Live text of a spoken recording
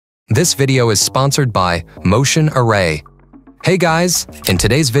This video is sponsored by Motion Array. Hey guys, in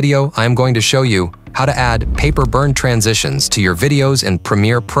today's video, I am going to show you how to add paper burn transitions to your videos in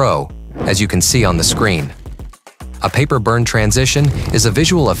Premiere Pro, as you can see on the screen. A paper burn transition is a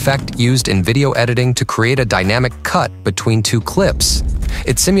visual effect used in video editing to create a dynamic cut between two clips.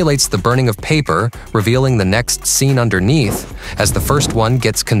 It simulates the burning of paper, revealing the next scene underneath, as the first one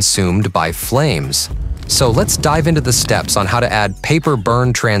gets consumed by flames. So let's dive into the steps on how to add paper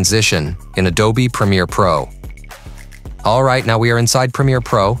burn transition in Adobe Premiere Pro. Alright, now we are inside Premiere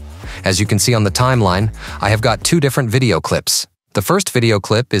Pro. As you can see on the timeline, I have got two different video clips. The first video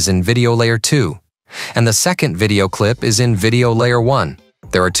clip is in Video Layer 2, and the second video clip is in Video Layer 1.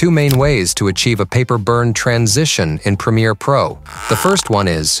 There are two main ways to achieve a paper burn transition in Premiere Pro. The first one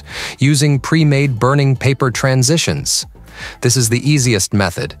is using pre-made burning paper transitions. This is the easiest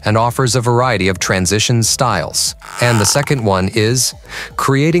method and offers a variety of transition styles. And the second one is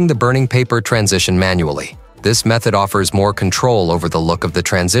creating the burning paper transition manually. This method offers more control over the look of the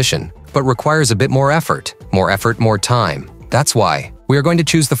transition, but requires a bit more effort, more time. That's why we are going to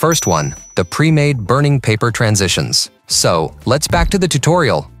choose the first one, the pre-made burning paper transitions. So let's back to the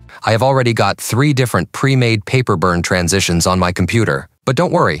tutorial. I have already got 3 different pre-made paper burn transitions on my computer. But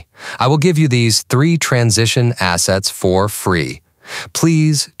don't worry, I will give you these 3 transition assets for free.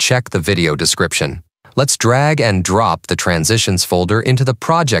 Please check the video description. Let's drag and drop the transitions folder into the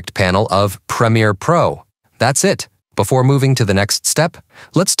project panel of Premiere Pro. That's it. Before moving to the next step,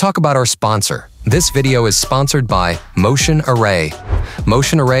 let's talk about our sponsor. This video is sponsored by Motion Array.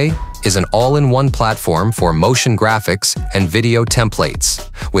 Motion Array is an all-in-one platform for motion graphics and video templates.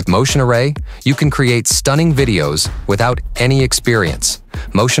 With Motion Array, you can create stunning videos without any experience.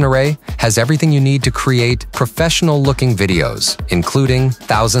 Motion Array has everything you need to create professional-looking videos, including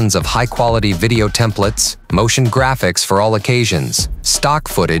thousands of high-quality video templates, motion graphics for all occasions, stock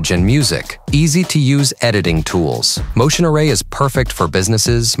footage and music, easy-to-use editing tools. Motion Array is perfect for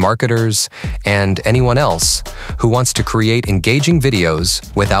businesses, marketers, and anyone else who wants to create engaging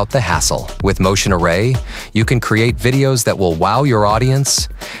videos without the hassle. With Motion Array, you can create videos that will wow your audience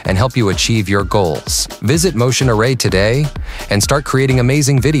and help you achieve your goals. Visit Motion Array today and start creating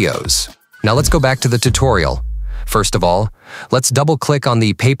amazing videos. Now let's go back to the tutorial. First of all, let's double-click on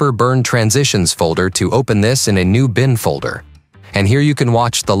the Paper Burn Transitions folder to open this in a new bin folder. And here you can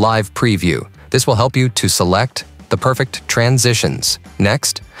watch the live preview. This will help you to select the perfect transitions.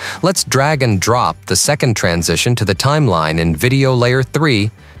 Next, let's drag and drop the second transition to the timeline in Video Layer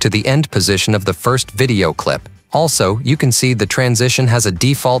 3 to the end position of the first video clip. Also, you can see the transition has a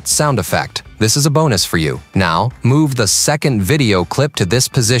default sound effect. This is a bonus for you. Now, move the second video clip to this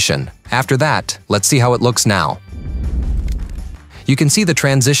position. After that, let's see how it looks now. You can see the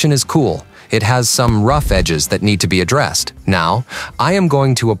transition is cool. It has some rough edges that need to be addressed. Now, I am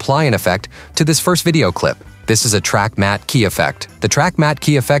going to apply an effect to this first video clip. This is a track matte key effect. The track matte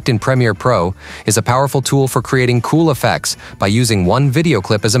key effect in Premiere Pro is a powerful tool for creating cool effects by using one video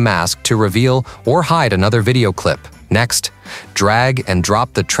clip as a mask to reveal or hide another video clip. Next, drag and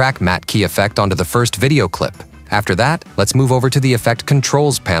drop the track matte key effect onto the first video clip. After that, let's move over to the Effect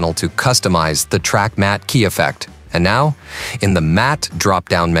Controls panel to customize the track matte key effect. And now, in the Matte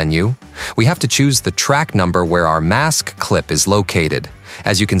drop-down menu, we have to choose the track number where our mask clip is located.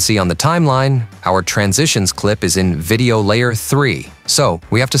 As you can see on the timeline, our transitions clip is in Video Layer 3. So,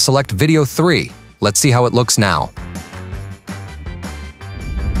 we have to select Video 3. Let's see how it looks now.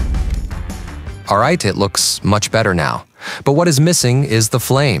 Alright, it looks much better now. But what is missing is the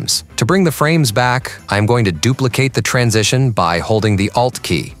flames. To bring the frames back, I'm going to duplicate the transition by holding the Alt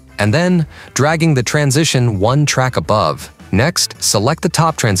key, and then dragging the transition one track above. Next, select the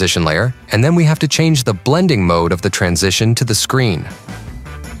top transition layer, and then we have to change the blending mode of the transition to the screen.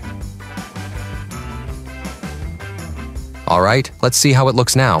 Alright, let's see how it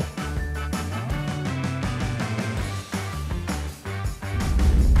looks now.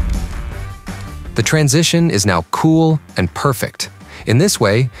 The transition is now cool and perfect. In this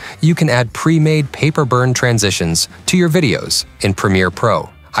way, you can add pre-made paper burn transitions to your videos in Premiere Pro.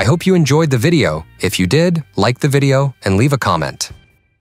 I hope you enjoyed the video. If you did, like the video and leave a comment.